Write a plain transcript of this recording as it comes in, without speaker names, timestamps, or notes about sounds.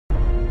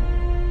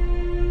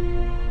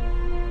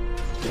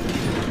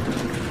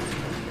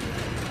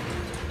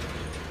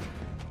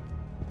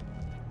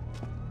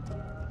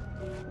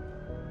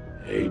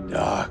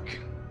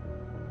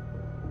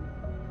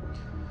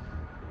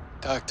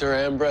Dr.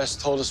 Ambrose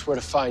told us where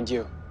to find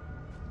you.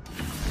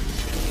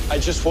 I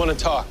just want to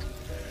talk.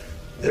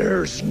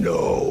 There's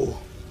no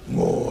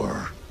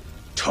more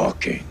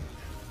talking.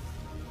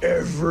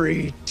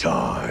 Every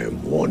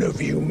time one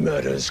of you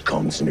metas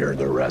comes near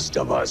the rest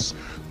of us,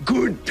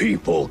 good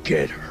people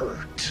get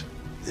hurt.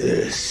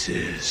 This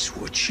is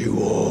what you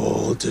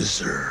all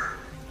deserve.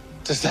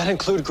 Does that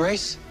include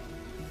Grace?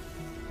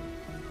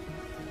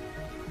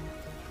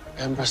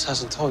 Ambrose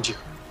hasn't told you.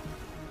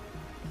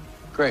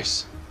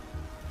 Grace,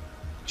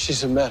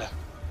 she's a meta.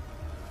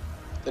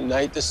 The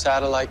night the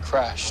satellite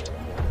crashed,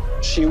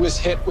 she was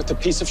hit with a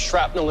piece of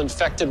shrapnel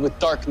infected with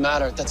dark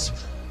matter. That's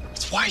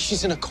why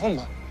she's in a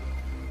coma.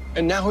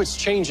 And now it's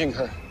changing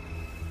her.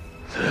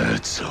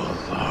 That's a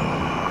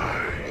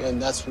lie.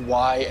 And that's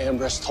why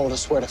Ambrose told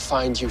us where to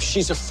find you.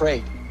 She's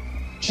afraid.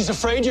 She's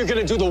afraid you're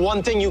gonna do the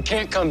one thing you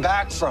can't come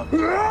back from.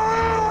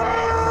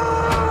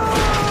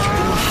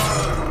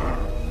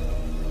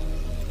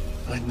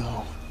 I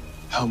know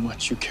how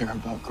much you care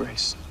about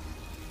Grace.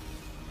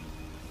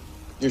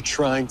 You're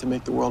trying to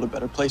make the world a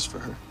better place for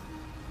her.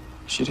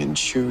 She didn't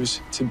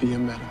choose to be a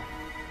meta,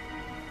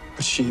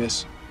 but she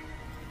is.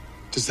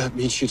 Does that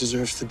mean she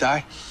deserves to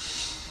die?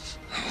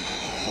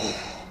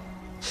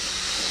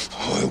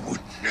 I would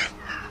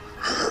never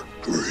hurt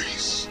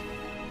Grace.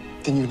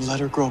 Then you'd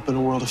let her grow up in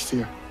a world of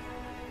fear,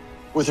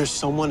 where there's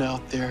someone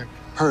out there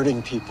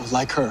hurting people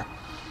like her.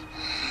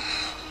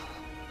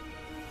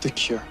 The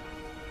cure.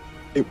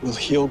 It will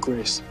heal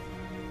Grace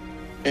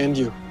and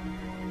you.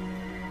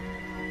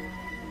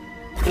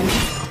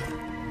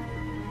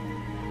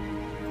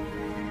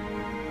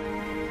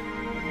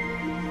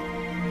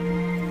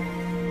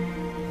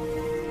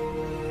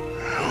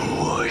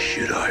 Why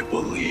should I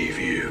believe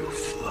you,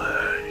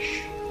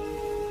 Flash?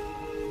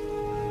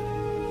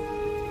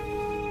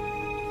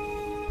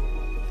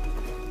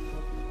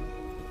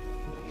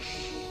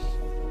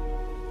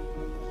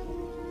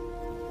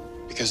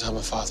 Because I'm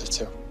a father,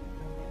 too.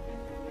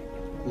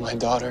 My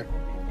daughter,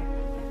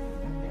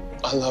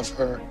 I love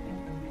her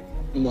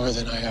more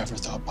than I ever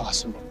thought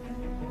possible.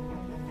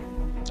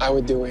 I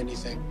would do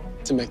anything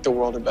to make the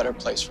world a better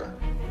place for her.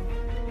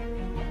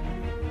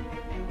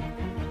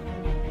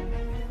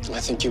 I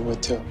think you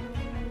would, too.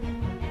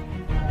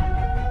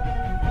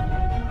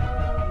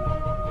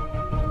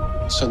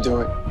 So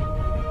do it.